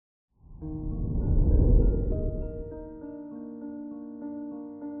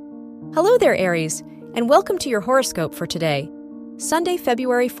Hello there, Aries, and welcome to your horoscope for today, Sunday,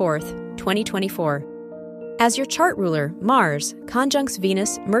 February 4th, 2024. As your chart ruler, Mars, conjuncts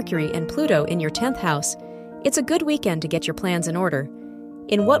Venus, Mercury, and Pluto in your 10th house, it's a good weekend to get your plans in order.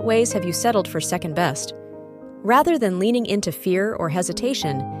 In what ways have you settled for second best? Rather than leaning into fear or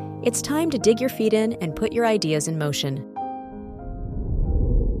hesitation, it's time to dig your feet in and put your ideas in motion.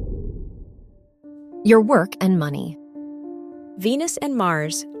 Your work and money. Venus and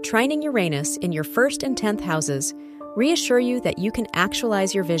Mars, trining Uranus in your 1st and 10th houses, reassure you that you can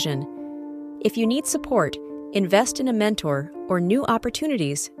actualize your vision. If you need support, invest in a mentor or new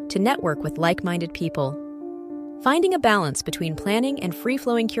opportunities to network with like-minded people. Finding a balance between planning and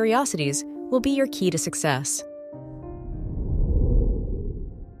free-flowing curiosities will be your key to success.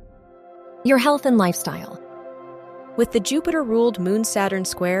 Your health and lifestyle. With the Jupiter-ruled Moon-Saturn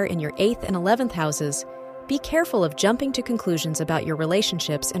square in your 8th and 11th houses, be careful of jumping to conclusions about your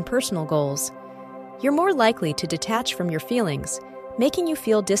relationships and personal goals. You're more likely to detach from your feelings, making you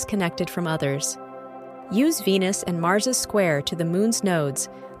feel disconnected from others. Use Venus and Mars's square to the Moon's nodes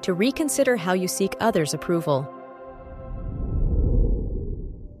to reconsider how you seek others' approval.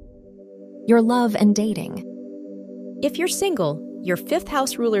 Your love and dating. If you're single, your 5th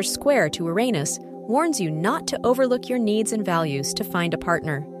house ruler's square to Uranus warns you not to overlook your needs and values to find a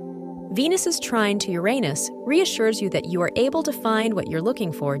partner. Venus's trine to Uranus reassures you that you are able to find what you're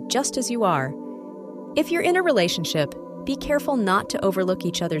looking for just as you are. If you're in a relationship, be careful not to overlook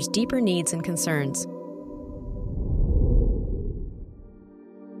each other's deeper needs and concerns.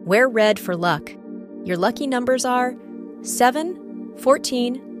 Wear red for luck. Your lucky numbers are 7,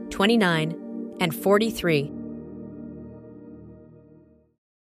 14, 29, and 43.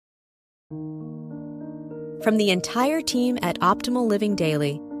 From the entire team at Optimal Living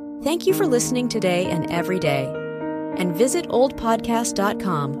Daily, thank you for listening today and every day. And visit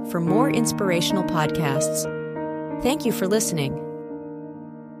oldpodcast.com for more inspirational podcasts. Thank you for listening.